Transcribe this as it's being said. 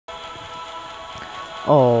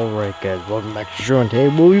Alright guys, welcome back to the show, and today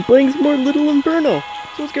we'll be playing some more Little Inferno.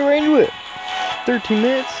 So let's get right into it. 13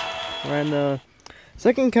 minutes, we're on the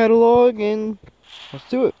second catalog, and let's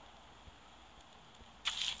do it.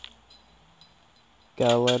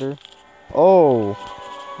 Got a letter. Oh,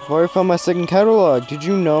 I've already found my second catalog. Did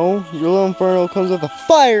you know your Little Inferno comes with a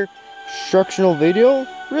fire instructional video?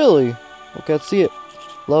 Really? Okay, let's see it.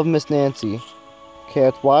 Love, Miss Nancy. Okay,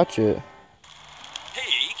 let's watch it.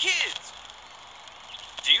 Hey, kids!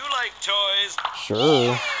 Do you like toys? Sure.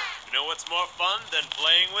 You know what's more fun than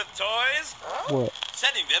playing with toys? What?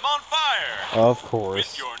 Setting them on fire! Of With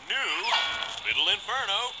course. your new Little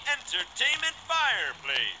Inferno Entertainment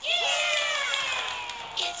Fireplace!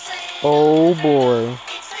 Oh boy.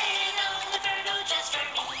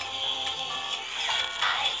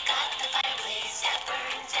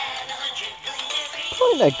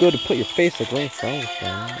 Probably not good to put your face like right in front of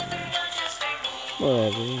them.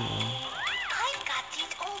 Whatever, you know. I've got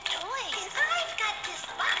these old toys. I've got this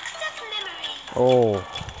box of memories. Oh.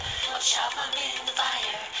 Shove them in the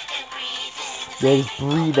fire and breathe in the Yeah, just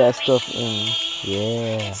breathe that stuff in.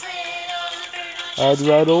 Yeah. I'd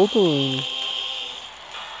ride old one. When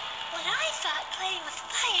I thought playing with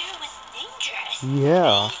fire was dangerous. Yeah.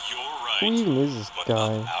 Well, you're right. Who even is this Look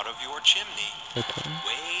guy? up out of your chimney. Okay.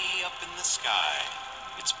 Way up in the sky.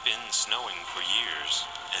 It's been snowing for years,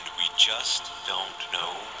 and we just don't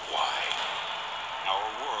know why. Our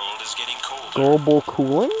world is getting colder. Global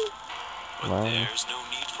cooling? But Wow. there's no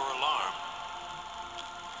need for alarm.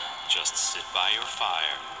 Just sit by your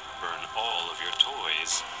fire, burn all of your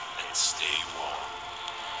toys, and stay warm.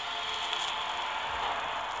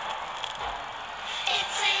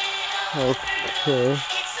 Okay.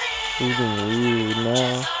 He's getting weird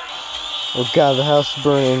now. Oh god, the house is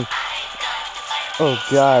burning. Oh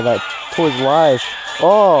god, that toy's alive.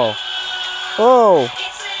 Oh! Oh!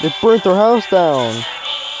 They burnt their house down.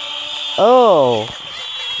 Oh!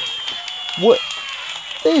 What?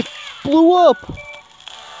 They blew up!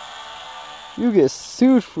 You get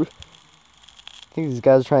sued for... I think these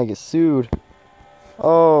guys are trying to get sued.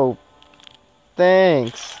 Oh.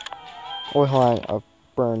 Thanks. Oh, hold on. I'll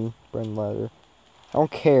burn leather. I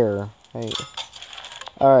don't care. Hey.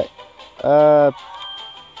 Alright.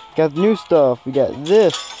 Got new stuff. We got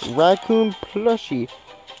this. Raccoon plushie.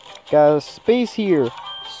 Got a space here.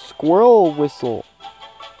 Squirrel whistle.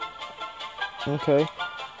 Okay.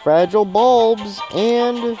 Fragile bulbs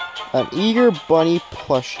and an eager bunny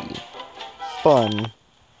plushie. Fun.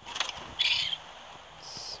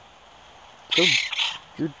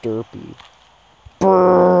 You're derpy.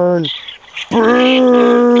 Burn!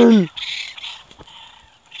 Burn!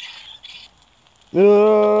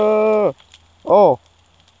 Oh.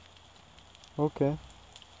 Okay.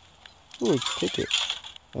 Ooh, ticket.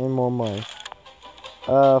 And more money.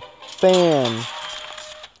 Fan.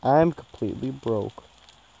 I'm completely broke.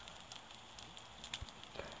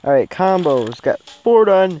 Alright, combos. Got 4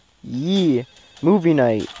 done. Yeah. Movie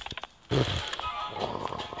night.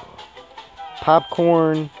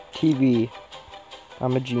 Popcorn TV.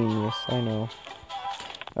 I'm a genius, I know.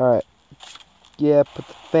 Alright. Yeah, put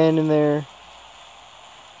the fan in there.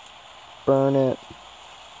 Burn it.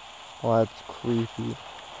 Oh, that's creepy.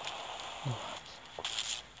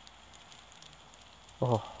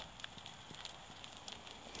 Oh.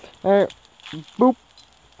 Alright. Boop.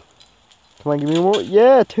 Come on, give me more.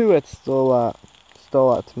 Yeah, 2. That's still a lot. Still a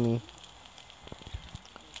lot to me.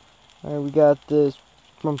 Alright, we got this.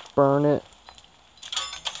 I'm gonna burn it.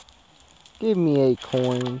 Give me 8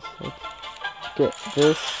 coins. Let's get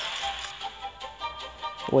this.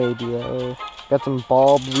 Way do that. Got some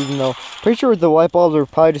bulbs, even though pretty sure the light bulbs are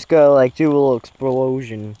probably just gonna like do a little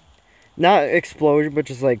explosion. Not explosion, but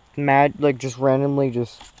just like like just randomly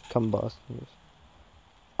just combust.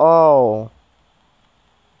 Oh.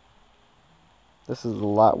 This is a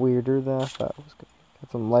lot weirder than I thought it was gonna be.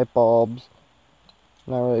 Got some light bulbs.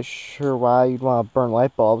 Not really sure why you'd want to burn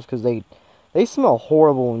light bulbs, because they smell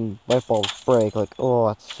horrible when light bulbs break. Like, oh,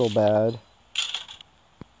 that's so bad.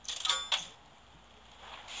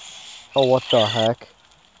 Oh, what the heck?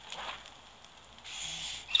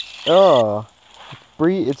 Oh,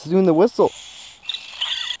 it's doing the whistle.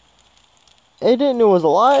 It didn't know it was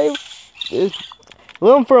alive.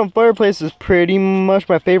 Little Inferno Fireplace is pretty much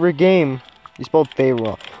my favorite game. You spelled favorite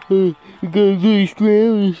wrong. I'm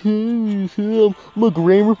a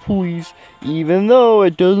grammar police. Even though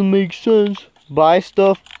it doesn't make sense. Buy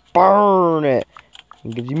stuff, burn it.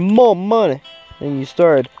 It gives you more money. Then you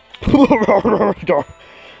start.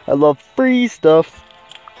 I love free stuff.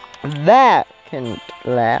 That can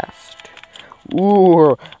last.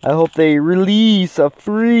 Ooh, I hope they release a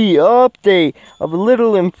free update of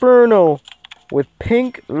Little Inferno with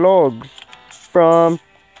pink logs from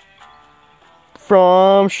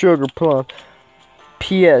Sugar Plum.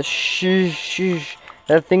 P.S. Shh.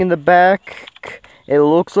 That thing in the back, it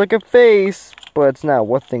looks like a face, but it's not.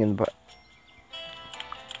 What thing in the back?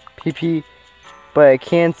 PP, but I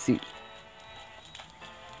can't see.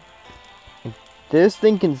 This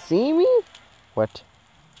thing can see me? What?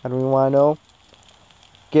 I don't even want to know.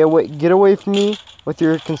 Get away from me with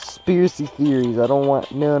your conspiracy theories. I don't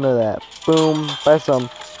want none of that. Boom. Buy some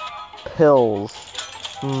pills.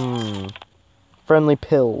 Friendly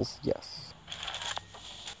pills. Yes.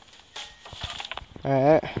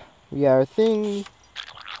 Alright. We got our thing.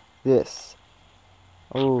 This.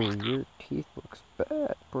 Oh, your teeth looks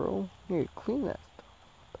bad, bro. You need to clean that stuff.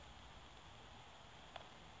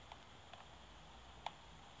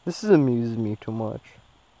 This is amusing me too much.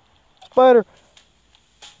 Spider!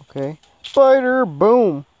 Okay. Spider!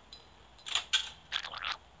 Boom!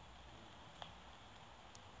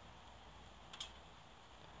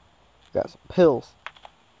 Got some pills.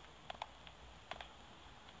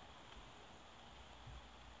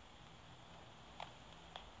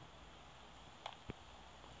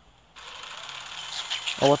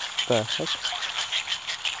 Oh, what the heck?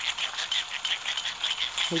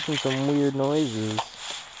 Making some weird noises.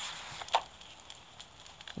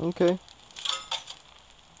 Okay.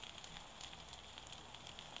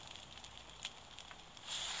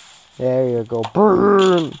 There you go.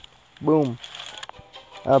 Burn! Boom.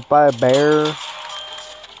 Buy a bear.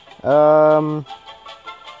 Buy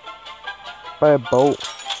a boat.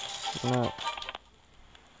 No.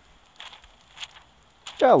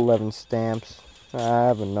 Got 11 stamps. I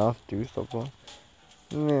have enough to do something.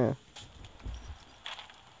 Yeah.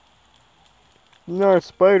 Not a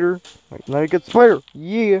spider. Wait, not a good spider.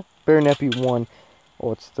 Yeah. Bear nappy 1.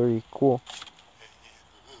 Oh, it's 30. Cool.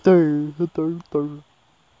 30.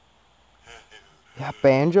 Yeah,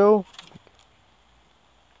 banjo?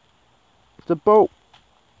 It's a boat.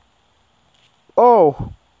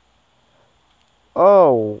 Oh.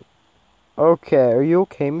 Oh. Okay. Are you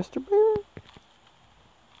okay, Mr. Bear?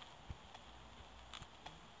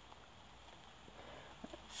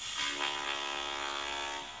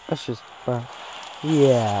 That's just fun.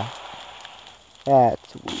 Yeah.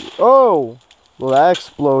 That's weird. Oh! Well, that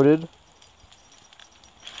exploded.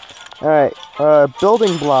 Alright.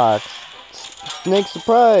 Building blocks. Snake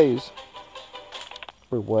surprise.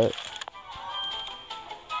 Wait, what?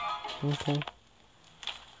 Okay.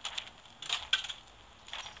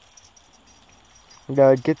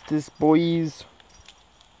 Gotta get this, boys.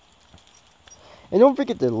 And don't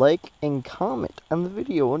forget to like and comment on the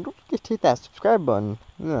video. And don't forget to hit that subscribe button.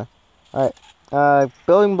 Yeah. Alright.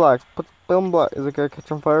 Building blocks. Put the building block. Is it gonna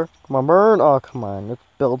catch on fire? Come on, burn. Oh, come on. Let's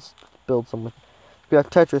build something. We got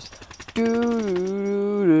Tetris.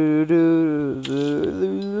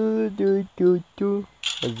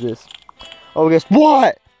 What's this? Oh, guess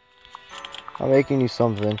what? I'm making you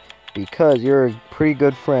something because you're a pretty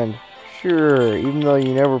good friend. Sure, even though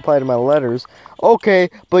you never reply to my letters. Okay,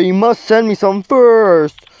 but you must send me something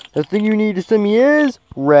first. The thing you need to send me is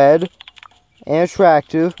red and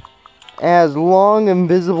attractive and has long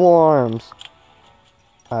invisible arms.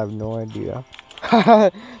 I have no idea.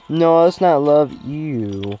 No, it's not love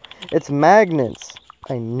you. It's magnets.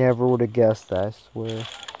 I never would have guessed that, I swear.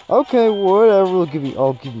 Okay, whatever.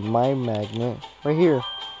 I'll give you my magnet. Right here.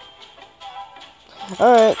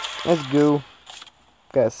 Alright, let's go.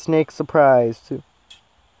 Got a snake surprise too.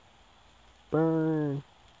 Burn.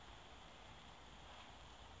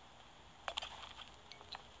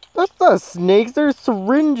 That's not snakes, there's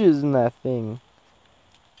syringes in that thing.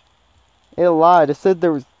 It lied. It said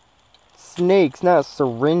there was snakes, not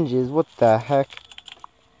syringes. What the heck?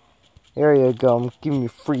 There you go. I'm giving you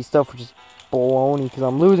free stuff, which is baloney, because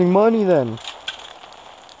I'm losing money then.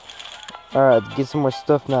 Alright, get some more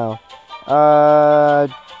stuff now.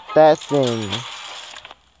 That thing.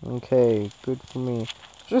 Okay, good for me.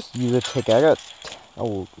 Just use a ticket. I got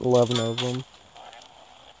 11 of them.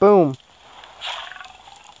 Boom.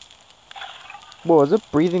 Whoa, is it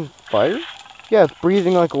breathing fire? Yeah, it's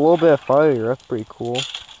breathing like a little bit of fire. That's pretty cool.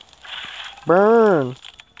 Burn.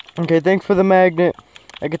 Okay, thanks for the magnet.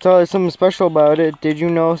 I could tell there's something special about it. Did you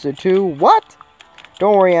notice it too? What?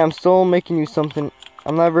 Don't worry, I'm still making you something.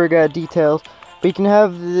 I'm not very good at details. But you can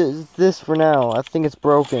have this for now. I think it's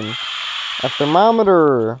broken. A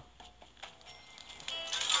thermometer.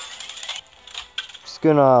 Just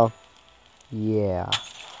gonna... Yeah.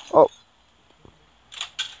 Oh.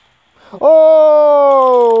 Oh!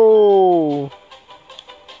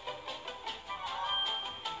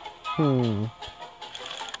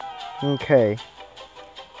 Okay.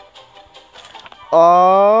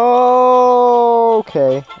 Oh!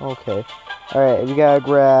 Okay, okay. Alright, we gotta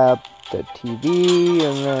grab the TV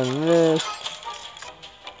and then this.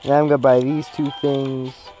 And I'm gonna buy these two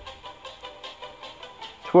things.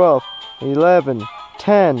 12, 11,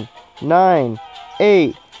 10, 9,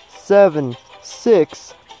 8, 7,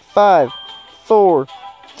 6, 5, 4,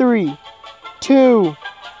 3, 2,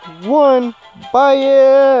 1. Buy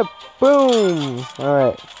it! Boom!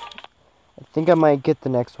 Alright. I think I might get the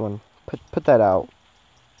next one. Put that out.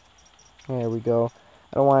 There we go.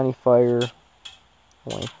 I don't want any fire. I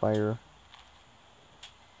don't want any fire.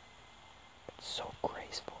 It's so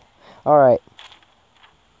graceful. Alright.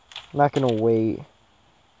 I'm not gonna wait.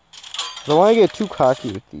 I don't want to get too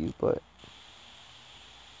cocky with these, but...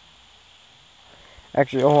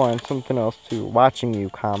 Actually, hold on. Something else, too. Watching you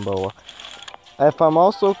combo. If I'm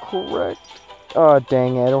also correct... Oh,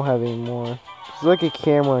 dang it. I don't have any more. There's like a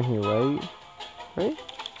camera in here, right? Right?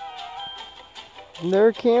 Isn't there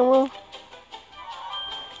a camera?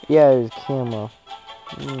 Yeah, there's a camera.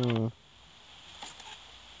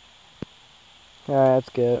 Alright, that's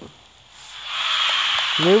good.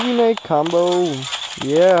 Movie night combo.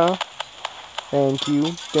 Yeah. Thank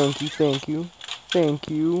you. Thank you. Thank you. Thank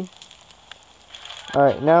you.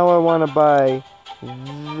 Alright, now I want to buy...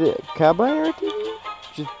 Can I buy an RTV?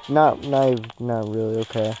 Just not really.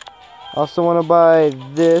 Okay. Also want to buy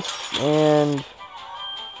this, and...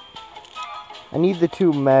 I need the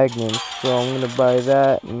two magnets, so I'm going to buy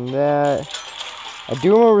that and that. I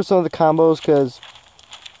do remember some of the combos, because...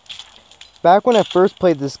 Back when I first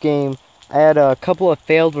played this game, I had a couple of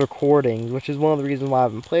failed recordings, which is one of the reasons why I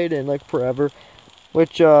haven't played it in, like, forever.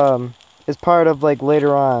 Which, is part of, like,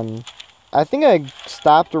 later on. I think I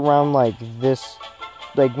stopped around, like, this,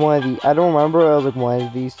 like, one of the, I don't remember, I was, like, one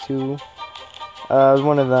of these two. It was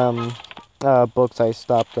one of them, books I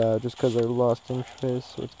stopped, just because I lost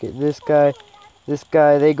interest. So let's get this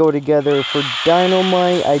guy, they go together for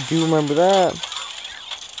dynamite, I do remember that.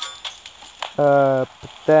 Put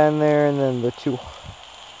that in there, and then the two,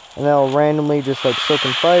 and then I'll randomly just, like, soak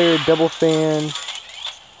and fire, double fan.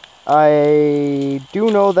 I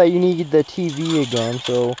do know that you need the TV again,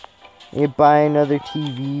 so you buy another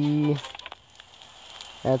TV.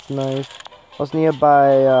 That's nice. Also need to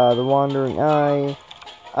buy the Wandering Eye.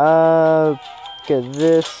 Get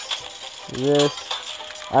this.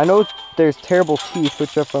 I know there's Terrible Teeth,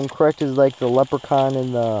 which if I'm correct is like the leprechaun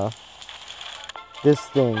and the this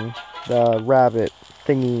thing, the rabbit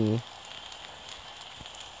thingy.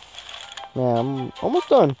 Yeah, I'm almost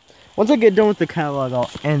done. Once I get done with the catalog, I'll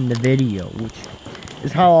end the video, which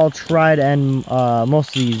is how I'll try to end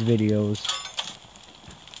most of these videos.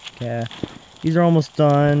 Okay, these are almost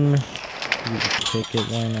done. Use a ticket,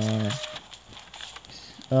 why not?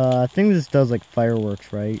 I think this does like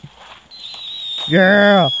fireworks, right?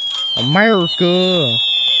 Yeah, America.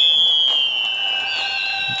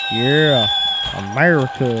 Yeah,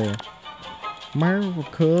 America.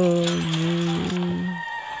 America. Yeah.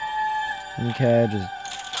 Okay, just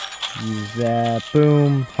use that.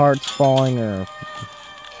 Boom. Hearts falling or...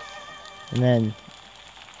 And then...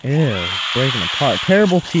 Ew, breaking apart.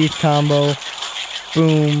 Terrible Teeth combo.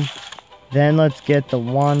 Boom. Then let's get the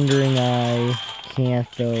Wandering Eye. Can't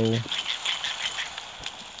though.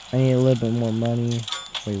 I need a little bit more money.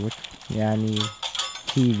 Wait, what? Yeah, I need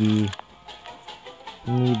TV.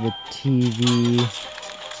 I need the TV.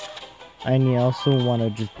 I also want to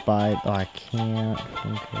just buy... Oh, I can't.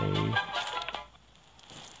 Okay.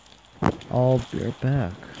 I'll be right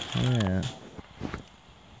back. Yeah.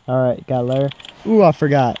 Alright, got a letter. Ooh, I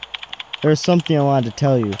forgot. There's something I wanted to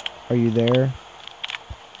tell you. Are you there?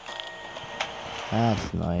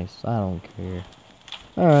 That's nice. I don't care.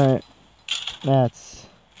 Alright.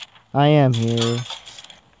 I am here.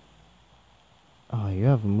 Oh, you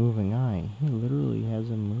have a moving eye. He literally has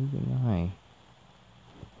a moving eye.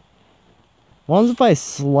 What if I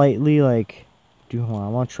slightly, like... Hold on, I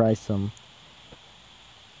want to try some.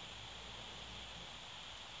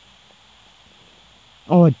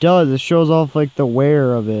 Oh, it does. It shows off, like, the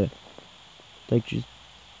wear of it. Like, just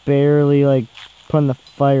barely, like, putting the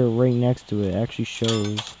fire right next to it. It actually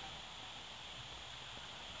shows.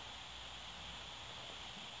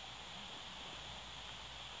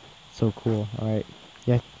 So cool. Alright.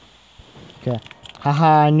 Yeah. Okay.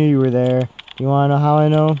 Haha, I knew you were there. You wanna know how I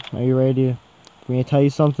know? Are you ready for me to tell you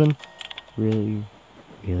something? Really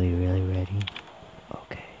ready?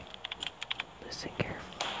 Okay. Listen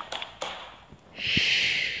carefully.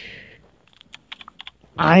 Shh.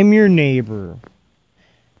 I'm your neighbor.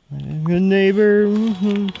 I'm your neighbor.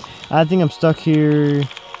 I think I'm stuck here,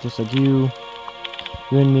 just like you.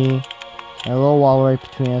 You and me. A little wall right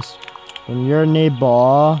between us. When your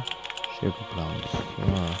neighbor. Sugar plums.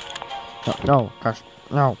 No, no, gosh,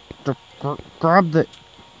 no. Grab the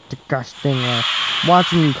gosh thing.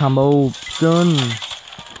 Watching you combo. Done.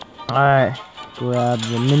 Alright. Grab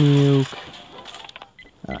the mini nuke.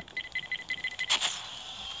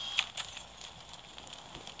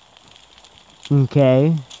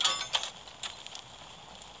 Okay.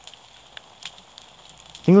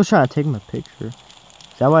 I think I was trying to take my picture.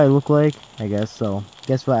 Is that what I look like? I guess so.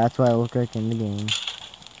 Guess what? That's what I look like in the game.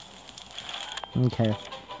 Okay.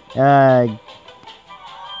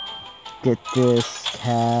 Get this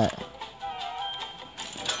cat.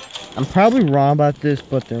 I'm probably wrong about this,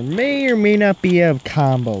 but there may or may not be a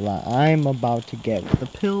combo that I'm about to get with the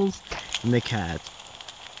pills and the cats.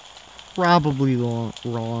 Probably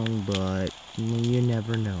wrong, but you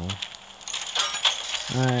never know.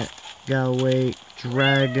 Alright, gotta wait.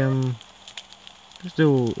 Drag him. It's a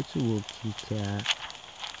little cute cat.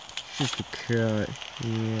 It's just a cat,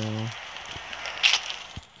 yeah.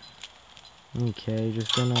 Okay,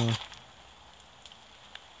 just gonna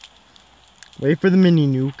wait for the mini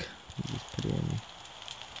nuke. Just put it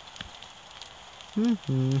in.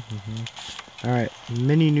 Alright,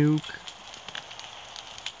 mini nuke.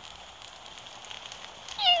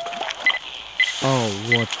 Oh,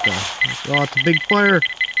 what the? Oh, it's a big fire.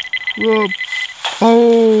 Whoa.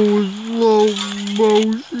 Oh, slow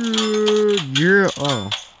motion. Yeah. Oh,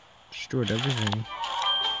 destroyed everything.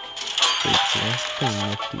 Pretty cool. Pretty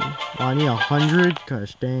nifty. Oh, I need 100?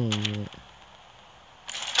 Gosh dang it.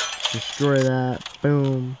 Destroy that.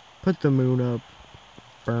 Boom. Put the moon up.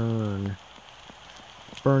 Burn.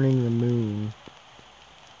 Burning the moon.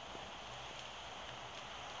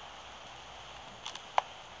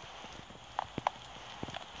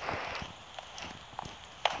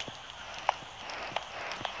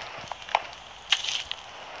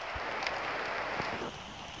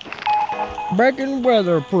 Breaking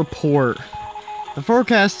weather report. The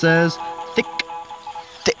forecast says thick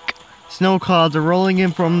snow clouds are rolling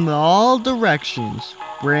in from all directions.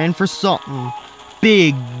 We're in for something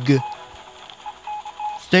big.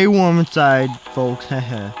 Stay warm inside, folks.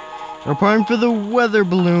 Reporting for the weather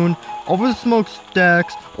balloon, over the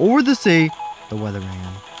smokestacks, over the sea, the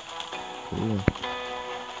weatherman. Cool.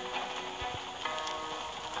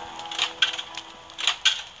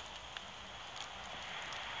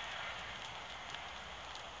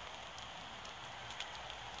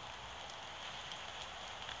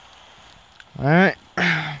 Alright,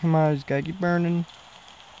 come on, just gotta keep burning.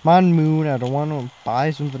 I'm on moon, I don't want to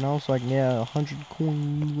buy something else so I can get 100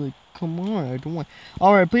 coins. Like, come on, I don't want.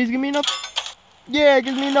 Alright, please give me enough. Yeah,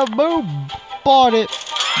 give me enough. Boom! Bought it.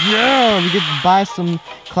 Yeah, we get to buy some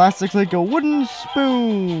classics like a wooden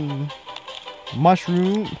spoon,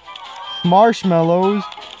 mushroom, marshmallows,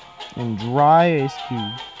 and dry ice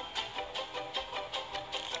cube.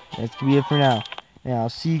 That's gonna be it for now. And I'll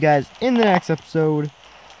see you guys in the next episode.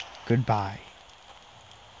 Goodbye.